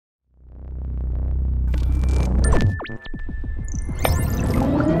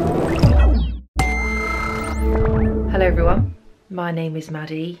Hello everyone, my name is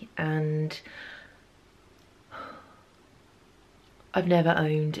Maddie and I've never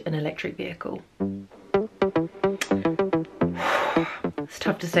owned an electric vehicle. It's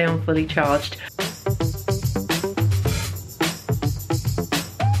tough to say I'm fully charged.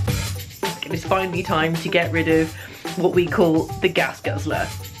 It's finally time to get rid of what we call the gas guzzler.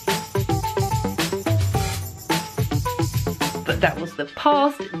 But that was the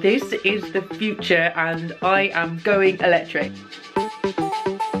past, this is the future, and I am going electric.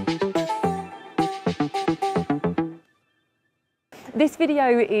 This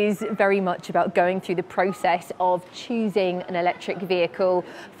video is very much about going through the process of choosing an electric vehicle,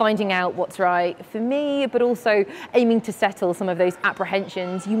 finding out what's right for me, but also aiming to settle some of those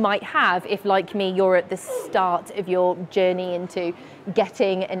apprehensions you might have if, like me, you're at the start of your journey into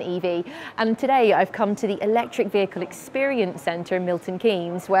getting an EV. And today I've come to the Electric Vehicle Experience Centre in Milton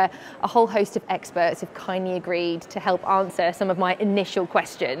Keynes, where a whole host of experts have kindly agreed to help answer some of my initial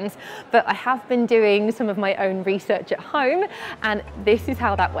questions. But I have been doing some of my own research at home, and this is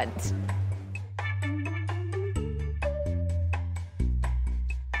how that went.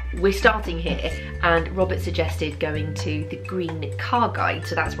 We're starting here, and Robert suggested going to the green car guide,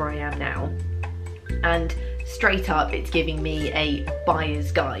 so that's where I am now. And straight up, it's giving me a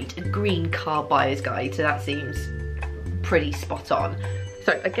buyer's guide, a green car buyer's guide, so that seems pretty spot on.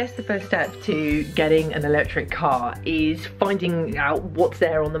 So I guess the first step to getting an electric car is finding out what's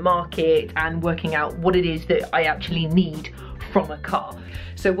there on the market and working out what it is that I actually need from a car.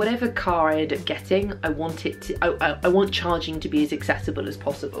 So whatever car I end up getting, I want charging to be as accessible as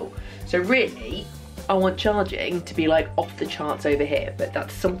possible. So really, I want charging to be like off the charts over here, but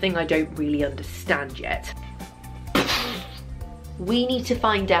that's something I don't really understand yet. We need to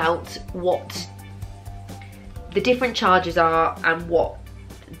find out what the different charges are and what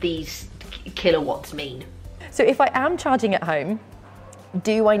these kilowatts mean. So if I am charging at home,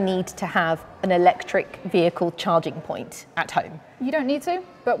 do I need to have an electric vehicle charging point at home? You don't need to,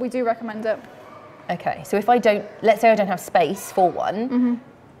 but we do recommend it. Okay, so if I don't, let's say I don't have space for one,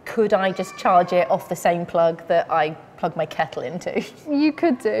 could I just charge it off the same plug that I plug my kettle into? You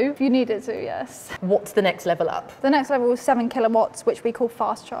could do, if you needed to, yes. What's the next level up? The next level is 7 kilowatts, which we call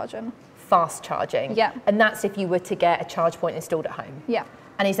fast charging. Fast charging? Yeah. And that's if you were to get a charge point installed at home? Yeah.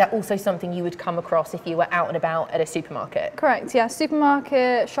 And is that also something you would come across if you were out and about at a supermarket? Correct, yeah.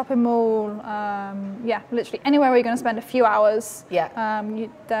 Supermarket, shopping mall, yeah, literally anywhere where you're going to spend a few hours. Yeah.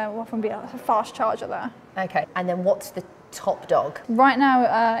 There will often be a fast charger there. Okay, and then what's the top dog? Right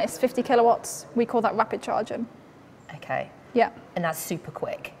now it's 50 kilowatts. We call that rapid charging. Okay. Yeah. And that's super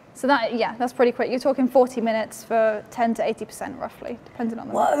quick? So that, yeah, that's pretty quick. You're talking 40 minutes for 10 to 80% roughly, depending on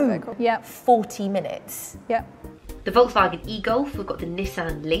the vehicle. Yeah. 40 minutes? Yeah. The Volkswagen e-Golf, we've got the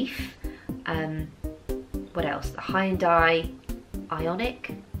Nissan Leaf, what else? The Hyundai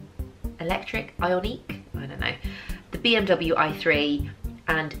Ioniq, Electric, Ioniq, I don't know. The BMW i3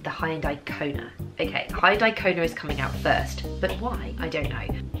 and the Hyundai Kona. Okay, the Hyundai Kona is coming out first, but why? I don't know.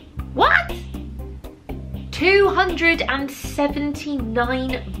 What?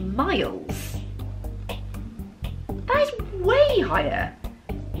 279 miles? That is way higher.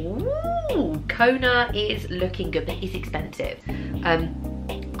 Ooh, Kona is looking good, but it's expensive.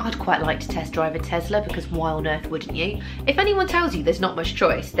 I'd quite like to test drive a Tesla, because why on earth wouldn't you? If anyone tells you there's not much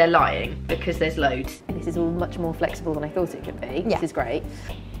choice, they're lying, because there's loads. This is all much more flexible than I thought it could be. Yeah. This is great.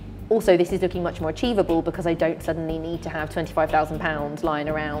 Also, this is looking much more achievable because I don't suddenly need to have £25,000 lying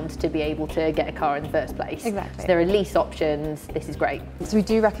around to be able to get a car in the first place. Exactly. So there are lease options. This is great. So we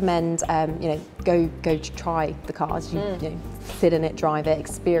do recommend, go to try the cars. You know, sit in it, drive it,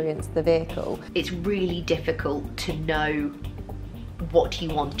 experience the vehicle. It's really difficult to know what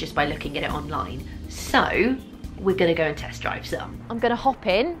you want just by looking at it online. So we're going to go and test drive some. I'm going to hop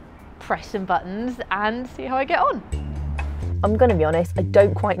in, press some buttons and see how I get on. I'm going to be honest, I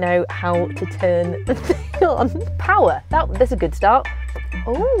don't quite know how to turn the thing on. Power, that's a good start.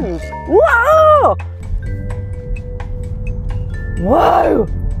 Oh, whoa! Whoa!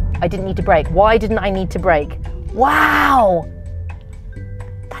 I didn't need to brake. Why didn't I need to brake? Wow!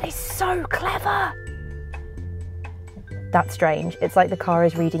 That is so clever. That's strange. It's like the car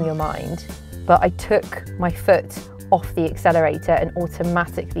is reading your mind. But I took my foot off the accelerator and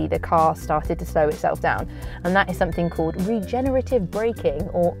automatically the car started to slow itself down. And that is something called regenerative braking,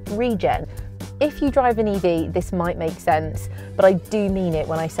 or regen. If you drive an EV, this might make sense, but I do mean it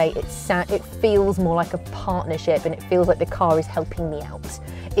when I say it feels more like a partnership, and it feels like the car is helping me out.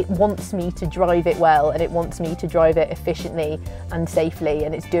 It wants me to drive it well, and it wants me to drive it efficiently and safely,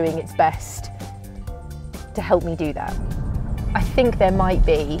 and it's doing its best to help me do that. I think there might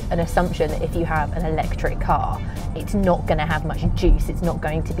be an assumption that if you have an electric car, it's not going to have much juice, it's not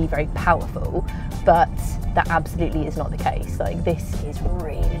going to be very powerful, but that absolutely is not the case. Like, this is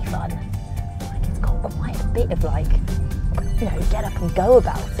really fun. Like, it's got quite a bit of, like, you know, get up and go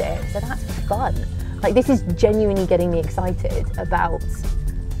about it, so that's fun. Like, this is genuinely getting me excited about,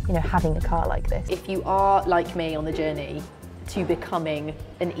 you know, having a car like this. If you are like me on the journey to becoming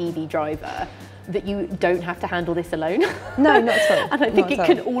an EV driver, that you don't have to handle this alone. No, not at all. And I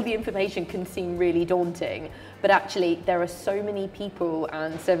think all the information can seem really daunting, but actually there are so many people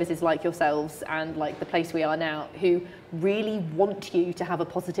and services like yourselves and like the place we are now who really want you to have a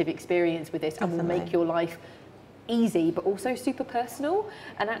positive experience with this and will make your life easy but also super personal,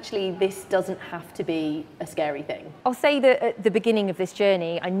 and actually this doesn't have to be a scary thing. I'll say that at the beginning of this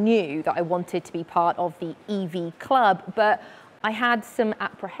journey I knew that I wanted to be part of the EV club, but I had some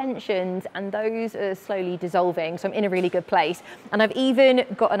apprehensions and those are slowly dissolving, so I'm in a really good place. And I've even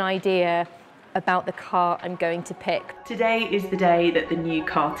got an idea about the car I'm going to pick. Today is the day that the new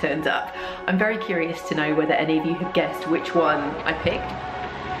car turns up. I'm very curious to know whether any of you have guessed which one I picked.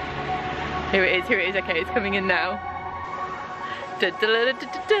 Here it is, okay, it's coming in now. Da, da, da, da,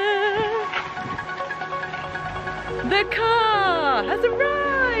 da, da. The car has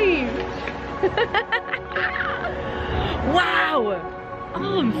arrived! Wow!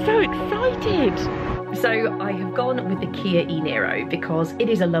 Oh, I'm so excited! So I have gone with the Kia e-niro because it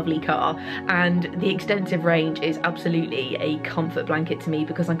is a lovely car and the extensive range is absolutely a comfort blanket to me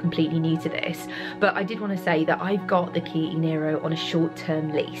because I'm completely new to this. But I did want to say that I've got the Kia e-niro on a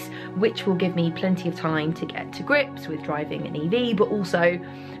short-term lease, which will give me plenty of time to get to grips with driving an EV, but also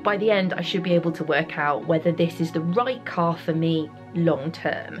by the end I should be able to work out whether this is the right car for me long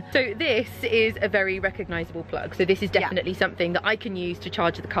term. So this is a very recognisable plug, so this is definitely something that I can use to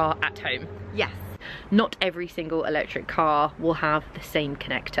charge the car at home. Yes. Not every single electric car will have the same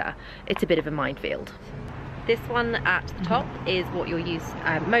connector. It's a bit of a minefield. This one at the top is what you'll use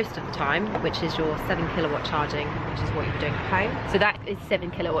most of the time, which is your 7 kilowatt charging, which is what you're doing at home. So that is 7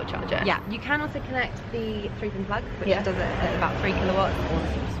 kilowatt charger? Yeah, you can also connect the 3-pin plug, which does it at about 3 kilowatts, or the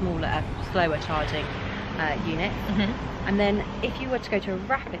sort of smaller, slower charging unit. And then if you were to go to a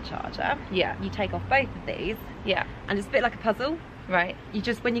rapid charger, you take off both of these, and it's a bit like a puzzle. Right. You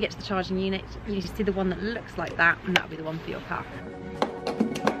just, when you get to the charging unit, you just see the one that looks like that, and that'll be the one for your car.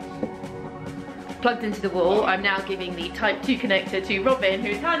 Plugged into the wall, I'm now giving the Type 2 connector to Robyn,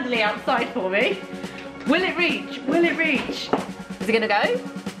 who's handily outside for me. Will it reach? Will it reach? Is it gonna go?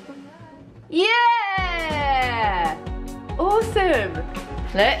 Yeah! Awesome!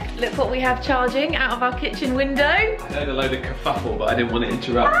 Look what we have charging out of our kitchen window. I heard a load of kerfuffle, but I didn't want to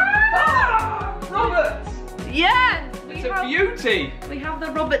interrupt. Robert! Yes! It's a beauty! We have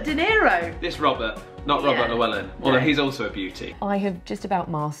the Robert De Niro. This Robert, not Robert Llewellyn, although he's also a beauty. I have just about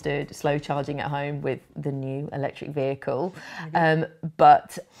mastered slow charging at home with the new electric vehicle,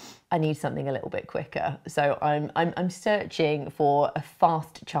 but I need something a little bit quicker. So I'm searching for a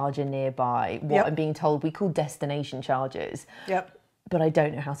fast charger nearby, what I'm being told we call destination chargers. But I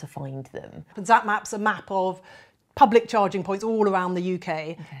don't know how to find them. Zap Map's a map of public charging points all around the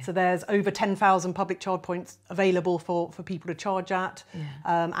UK. So there's over 10,000 public charge points available for people to charge at,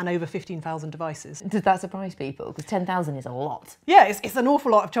 and over 15,000 devices. Does that surprise people? Because 10,000 is a lot. Yeah, it's an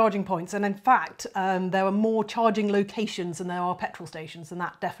awful lot of charging points, and in fact there are more charging locations than there are petrol stations, and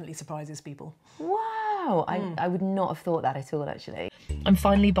that definitely surprises people. Wow, I would not have thought that at all, actually. I'm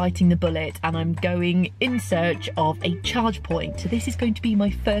finally biting the bullet and I'm going in search of a charge point. So this is going to be my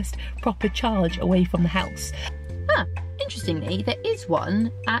first proper charge away from the house. Interestingly, there is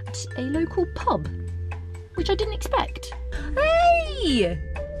one at a local pub, which I didn't expect. Hey!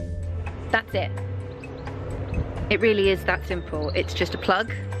 That's it. It really is that simple. It's just a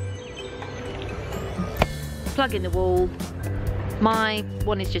plug. Plug in the wall. My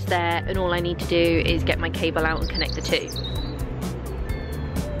one is just there, and all I need to do is get my cable out and connect the two.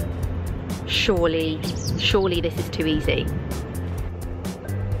 Surely this is too easy.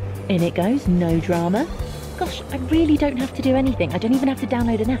 In it goes, no drama. Gosh, I really don't have to do anything. I don't even have to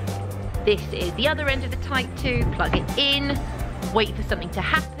download an app. This is the other end of the Type 2, plug it in, wait for something to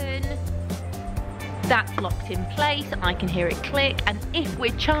happen. That's locked in place, I can hear it click, and if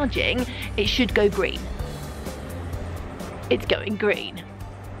we're charging, it should go green. It's going green.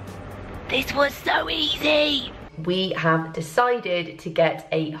 This was so easy. we have decided to get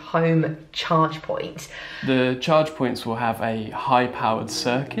a home charge point. The charge points will have a high-powered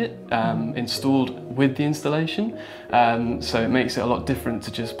circuit installed with the installation, so it makes it a lot different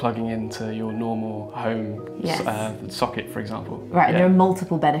to just plugging into your normal home socket, for example. Right, and there are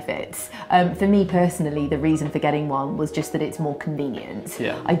multiple benefits. For me personally, the reason for getting one was just that it's more convenient.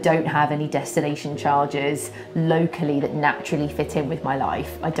 I don't have any destination chargers locally that naturally fit in with my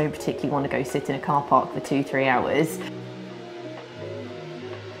life. I don't particularly want to go sit in a car park for 2-3 hours.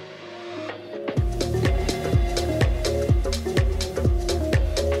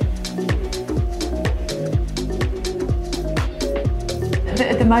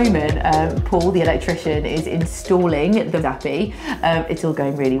 At the moment, Paul, the electrician, is installing the Zappy. It's all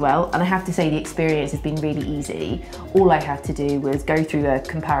going really well, and I have to say the experience has been really easy. All I had to do was go through a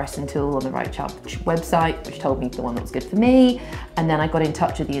comparison tool on the Rightcharge website, which told me the one that was good for me, and then I got in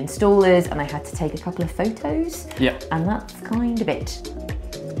touch with the installers and I had to take a couple of photos, and that's kind of it.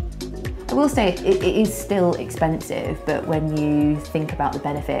 I will say it is still expensive, but when you think about the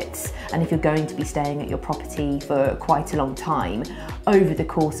benefits, and if you're going to be staying at your property for quite a long time, over the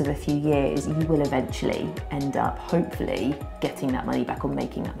course of a few years, you will eventually end up, hopefully, getting that money back or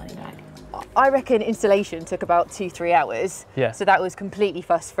making that money back. I reckon installation took about 2-3 hours, so that was completely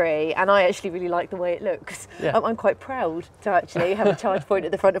fuss-free, and I actually really like the way it looks. I'm quite proud to actually have a charge point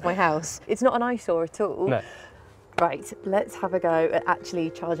at the front of my house. It's not an eyesore at all. No. Right, let's have a go at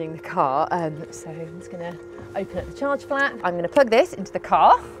actually charging the car. So I'm just going to open up the charge flap. I'm going to plug this into the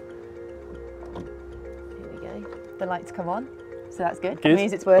car. Here we go. The lights come on, so that's good. It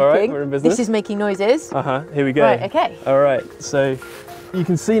means it's working. All right, we're in business. This is making noises. Here we go. Right, okay. All right, so you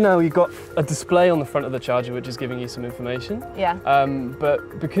can see now you've got a display on the front of the charger which is giving you some information.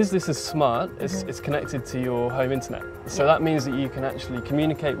 But because this is smart, it's connected to your home internet. So that means that you can actually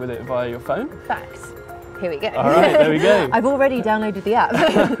communicate with it via your phone. Facts. Here we go. All right, there we go. I've already downloaded the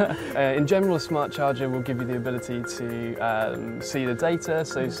app. In general, a smart charger will give you the ability to see the data,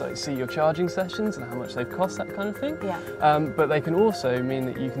 so like see your charging sessions and how much they cost, that kind of thing. But they can also mean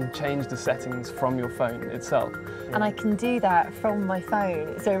that you can change the settings from your phone itself. And I can do that from my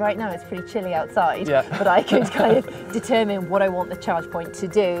phone. So right now it's pretty chilly outside, but I can kind of determine what I want the charge point to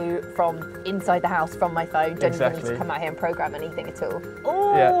do from inside the house from my phone. Don't even need to come out here and program anything at all.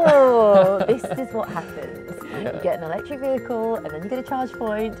 Oh, this is what happens. You get an electric vehicle, and then you get a charge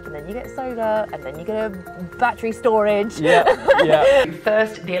point, and then you get solar, and then you get a battery storage.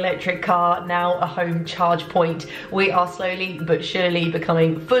 First the electric car, now a home charge point. We are slowly but surely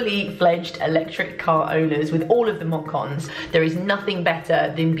becoming fully fledged electric car owners with all of the mock-ons. There is nothing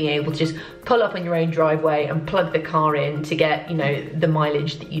better than being able to just pull up on your own driveway and plug the car in to get, you know, the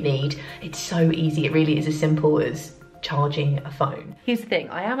mileage that you need. It's so easy. It really is as simple as charging a phone. Here's the thing,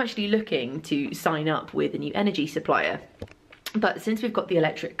 I am actually looking to sign up with a new energy supplier. But since we've got the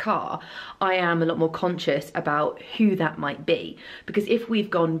electric car, I am a lot more conscious about who that might be. Because if we've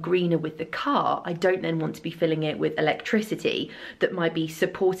gone greener with the car, I don't then want to be filling it with electricity that might be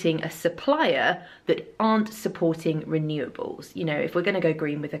supporting a supplier that aren't supporting renewables. You know, if we're going to go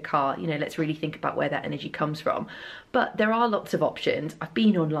green with a car, you know, let's really think about where that energy comes from. But there are lots of options. I've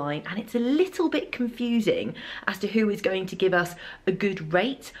been online and it's a little bit confusing as to who is going to give us a good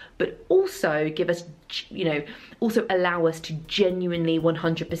rate, but also give us, you know, also allow us to genuinely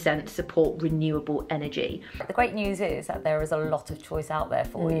 100% support renewable energy. The great news is that there is a lot of choice out there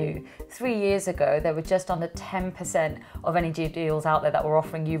for you. 3 years ago, there were just under 10% of energy deals out there that were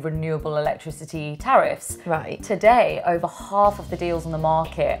offering you renewable electricity tariffs. Right. Today, over half of the deals on the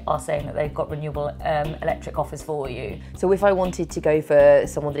market are saying that they've got renewable electric offers for you. So if I wanted to go for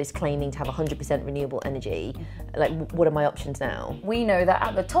someone that is claiming to have 100% renewable energy, like what are my options now? We know that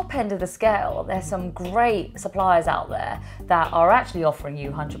at the top end of the scale, there's some great suppliers out there that are actually offering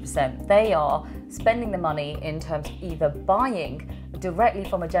you 100%. They are spending the money in terms of either buying directly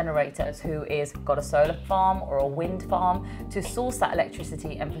from a generator who is got a solar farm or a wind farm to source that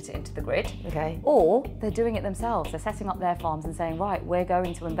electricity and put it into the grid. Okay. Or they're doing it themselves. They're setting up their farms and saying, right, we're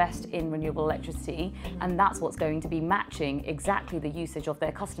going to invest in renewable electricity, and that's what's going to be matching exactly the usage of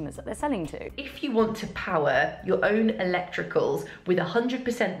their customers that they're selling to. If you want to power your own electricals with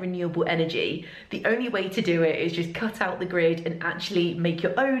 100% renewable energy, the only way to do it is just cut out the grid and actually make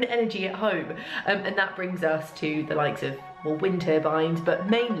your own energy at home. And that brings us to the likes of, well, wind turbines, but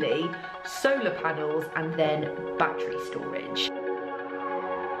mainly solar panels and then battery storage.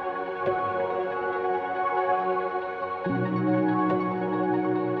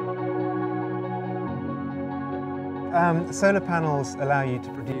 solar panels allow you to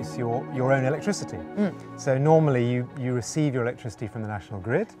produce your own electricity. So normally you receive your electricity from the national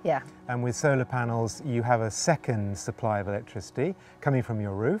grid. Yeah. And with solar panels, you have a second supply of electricity coming from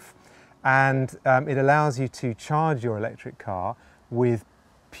your roof. And it allows you to charge your electric car with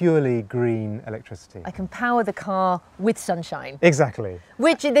purely green electricity. I can power the car with sunshine. Exactly.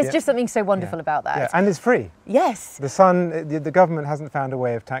 Which, there's just something so wonderful about that. Yeah, and it's free. Yes. The sun, the government hasn't found a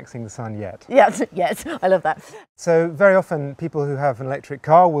way of taxing the sun yet. Yes, yes, I love that. So very often people who have an electric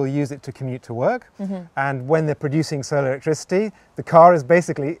car will use it to commute to work. And when they're producing solar electricity, the car is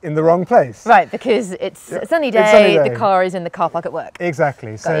basically in the wrong place. Right, because it's a sunny day, the car is in the car park at work.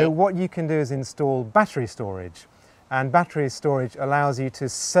 Exactly. So what you can do is install battery storage. And battery storage allows you to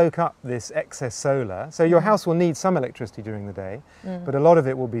soak up this excess solar. So your house will need some electricity during the day, but a lot of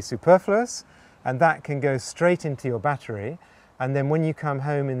it will be superfluous, and that can go straight into your battery. And then when you come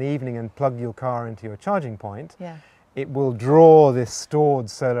home in the evening and plug your car into your charging point, it will draw this stored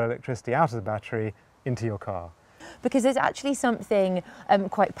solar electricity out of the battery into your car. Because there's actually something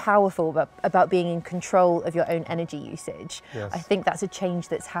quite powerful about being in control of your own energy usage. Yes. I think that's a change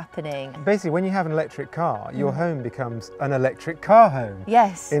that's happening. Basically, when you have an electric car, your home becomes an electric car home.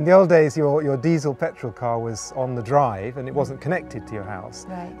 Yes. In the old days, your diesel petrol car was on the drive and it wasn't connected to your house.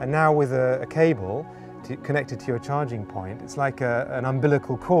 Right. And now with a cable connected to your charging point, it's like an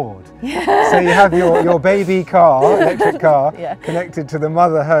umbilical cord. So you have your baby car, electric car, connected to the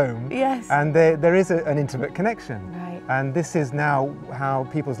mother home. Yes. And there is an intimate connection. Right. And this is now how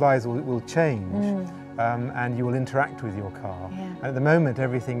people's lives will change. And you will interact with your car. And at the moment,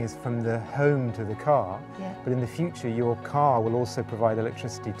 everything is from the home to the car. But in the future, your car will also provide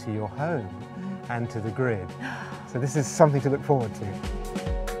electricity to your home and to the grid. So this is something to look forward to.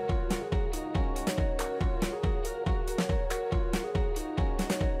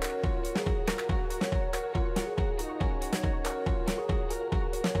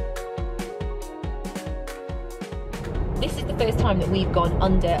 This is the first time that we've gone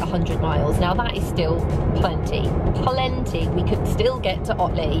under 100 miles. Now that is still plenty. We could still get to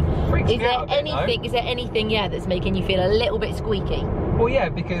Otley. Is there anything that's making you feel a little bit squeaky? Well, yeah,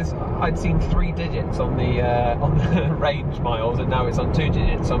 because I'd seen 3 digits on the range miles, and now it's on 2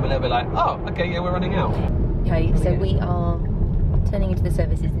 digits. So I'm a little bit like, oh, okay, yeah, we're running out. Okay, so we are turning into the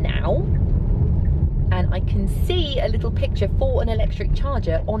services now, and I can see a little picture for an electric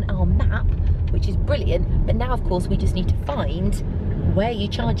charger on our map, which is brilliant. But now, of course, we just need to find where you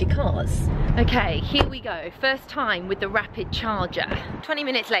charge your cars. Okay, here we go. First time with the rapid charger. 20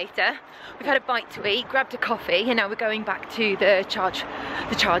 minutes later, we've had a bite to eat, grabbed a coffee, and now we're going back to the charge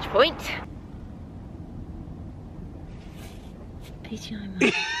point. 89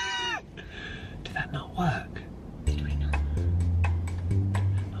 miles. Did that not work? Did we not?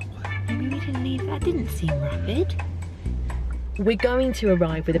 Maybe we didn't need that. Didn't seem rapid. We're going to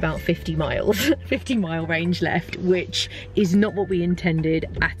arrive with about 50 miles, 50 mile range left, which is not what we intended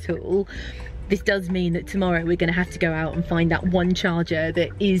at all. This does mean that tomorrow we're going to have to go out and find that one charger that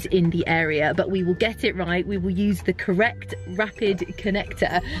is in the area, but we will get it right. We will use the correct rapid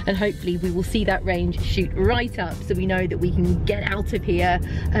connector, and hopefully we will see that range shoot right up so we know that we can get out of here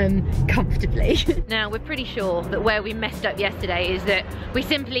comfortably. Now, we're pretty sure that where we messed up yesterday is that we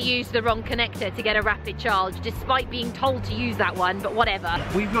simply used the wrong connector to get a rapid charge, despite being told to use that one, but whatever.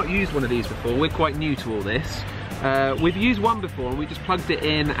 We've not used one of these before. We're quite new to all this. We've used one before and we just plugged it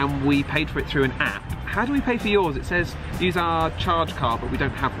in and we paid for it through an app. How do we pay for yours? It says use our charge card, but we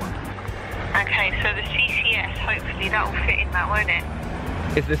don't have one. Okay, so the CCS, hopefully that will fit in that, won't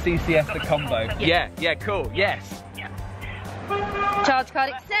it? Is the CCS the combo? Yeah, cool, yes. Yeah. Charge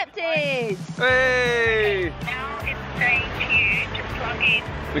card accepted! Hey! Now it's saying to you to plug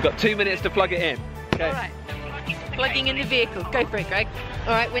in. We've got 2 minutes to plug it in. Okay. Alright, plugging in the vehicle. Go for it, Greg.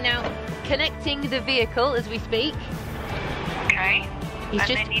 Alright, we're now connecting the vehicle as we speak. Okay.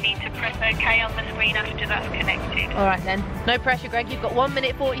 Then you need to press OK on the screen after that's connected. Alright then. No pressure, Greg. You've got 1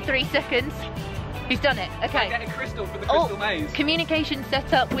 minute 43 seconds. He's done it. Okay. Get a crystal for the crystal maze. Communication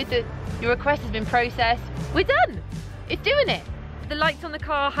set up with your request has been processed. We're done. It's doing it. The lights on the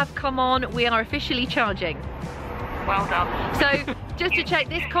car have come on. We are officially charging. Well done. So just to check,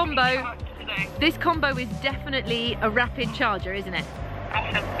 this combo is definitely a rapid charger, isn't it?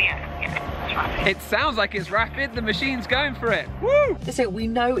 Yeah. It sounds like it's rapid. The machine's going for it. Woo! So we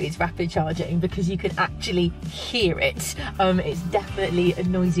know it's rapid charging because you can actually hear it. It's definitely a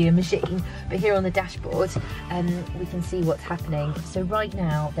noisier machine. But here on the dashboard, we can see what's happening. So right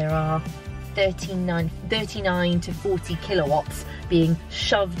now there are 39 to 40 kilowatts being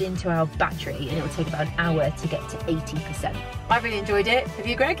shoved into our battery, and it will take about an hour to get to 80%. I really enjoyed it. Have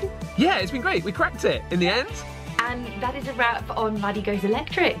you, Greg? Yeah, it's been great. We cracked it in the end. And that is a wrap on Maddie Goes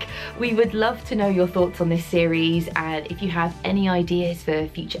Electric. We would love to know your thoughts on this series, and if you have any ideas for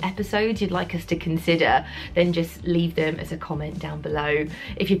future episodes you'd like us to consider, then just leave them as a comment down below.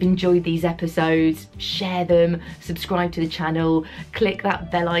 If you've enjoyed these episodes, share them, subscribe to the channel, click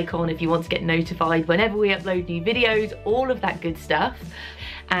that bell icon if you want to get notified whenever we upload new videos, all of that good stuff.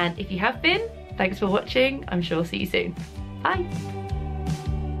 And if you have been, thanks for watching. I'm sure I'll see you soon. Bye.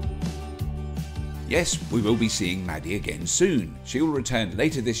 Yes, we will be seeing Maddie again soon. She will return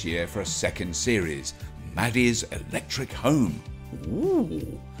later this year for a second series, Maddie's Electric Home.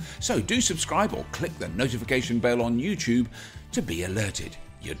 Ooh. So do subscribe or click the notification bell on YouTube to be alerted.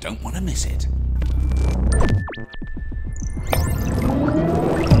 You don't want to miss it.